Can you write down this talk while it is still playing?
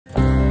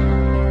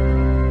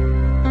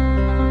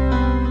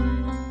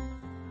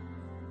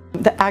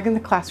The Ag in the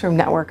Classroom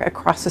network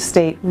across the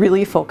state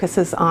really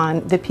focuses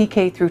on the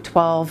PK through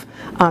 12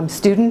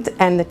 student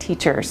and the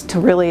teachers to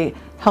really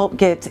help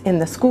get in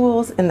the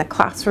schools, in the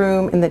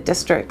classroom, in the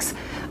districts,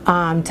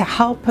 to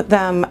help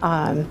them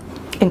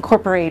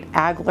incorporate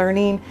ag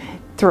learning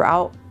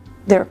throughout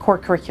their core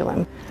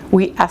curriculum.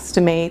 We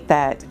estimate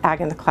that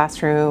Ag in the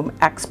Classroom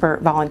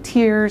expert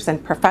volunteers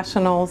and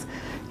professionals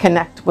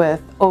connect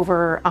with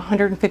over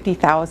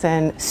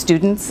 150,000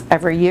 students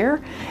every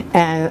year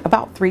and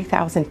about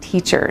 3,000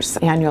 teachers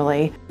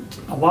annually.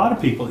 A lot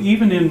of people,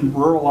 even in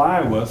rural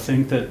Iowa,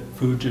 think that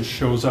food just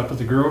shows up at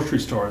the grocery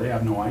store. They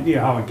have no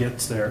idea how it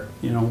gets there.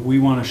 You know, we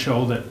want to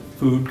show that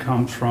food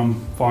comes from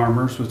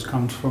farmers, which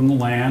comes from the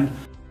land.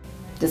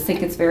 Just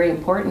think it's very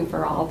important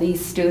for all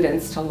these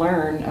students to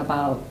learn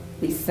about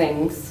these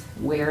things,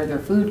 where their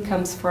food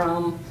comes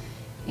from,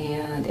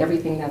 and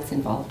everything that's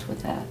involved with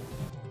that.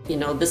 You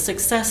know, the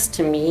success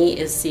to me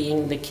is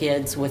seeing the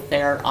kids with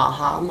their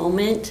aha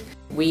moment.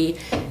 We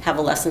have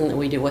a lesson that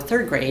we do with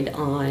third grade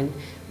on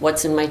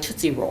what's in my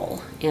Tootsie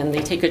Roll. And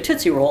they take a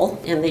Tootsie Roll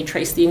and they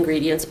trace the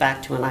ingredients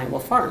back to an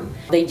Iowa farm.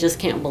 They just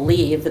can't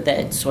believe that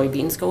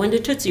soybeans go into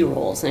Tootsie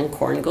Rolls and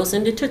corn goes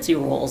into Tootsie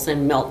Rolls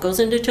and milk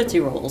goes into Tootsie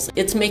Rolls.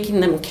 It's making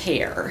them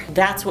care.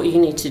 That's what you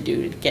need to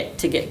do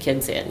to get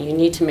kids in. You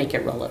need to make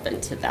it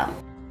relevant to them.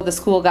 The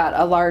school got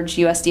a large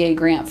USDA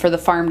grant for the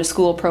Farm to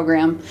School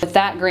program. With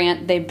that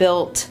grant, they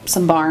built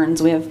some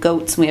barns. We have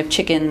goats, we have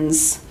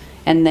chickens,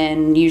 and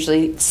then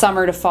usually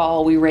summer to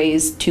fall we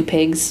raise 2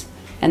 pigs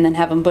and then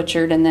have them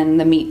butchered, and then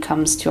the meat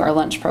comes to our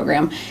lunch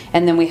program.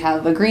 And then we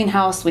have a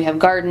greenhouse, we have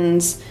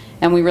gardens,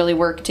 and we really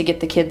work to get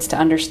the kids to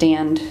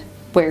understand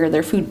where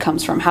their food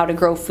comes from, how to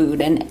grow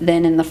food. And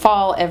then in the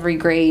fall, every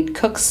grade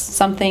cooks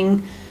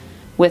something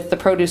with the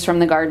produce from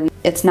the garden.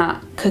 It's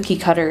not cookie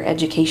cutter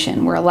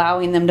education. We're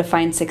allowing them to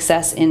find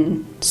success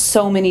in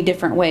so many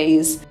different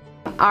ways.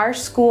 Our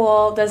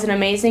school does an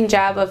amazing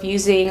job of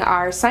using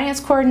our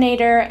science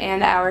coordinator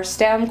and our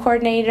STEM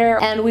coordinator,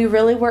 and we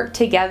really work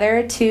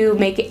together to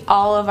make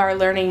all of our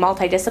learning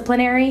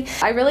multidisciplinary.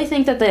 I really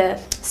think that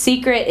the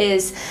secret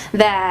is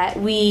that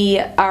we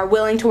are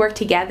willing to work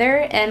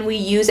together and we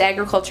use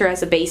agriculture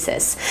as a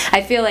basis.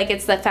 I feel like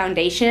it's the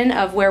foundation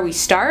of where we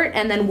start,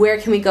 and then where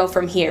can we go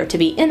from here to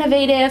be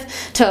innovative,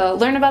 to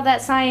learn about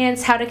that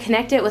science, how to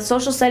connect it with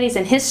social studies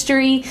and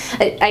history.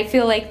 I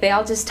feel like they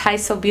all just tie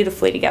so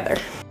beautifully together.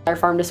 Our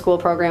Farm to School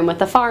program with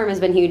the farm has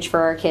been huge for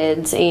our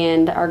kids,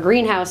 and our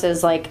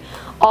greenhouses, like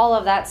all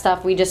of that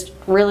stuff, we just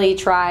really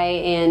try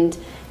and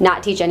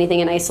not teach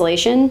anything in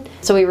isolation.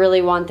 So we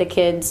really want the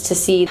kids to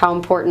see how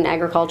important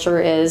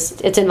agriculture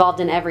is. It's involved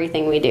in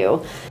everything we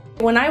do.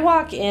 When I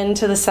walk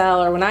into the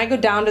cell, or when I go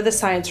down to the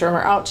science room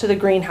or out to the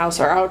greenhouse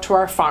or out to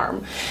our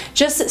farm,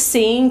 just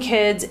seeing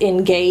kids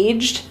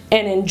engaged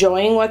and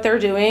enjoying what they're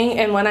doing,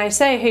 and when I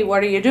say, hey,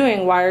 what are you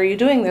doing? Why are you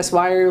doing this?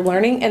 Why are you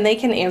learning? And they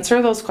can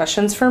answer those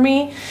questions for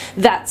me,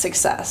 that's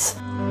success.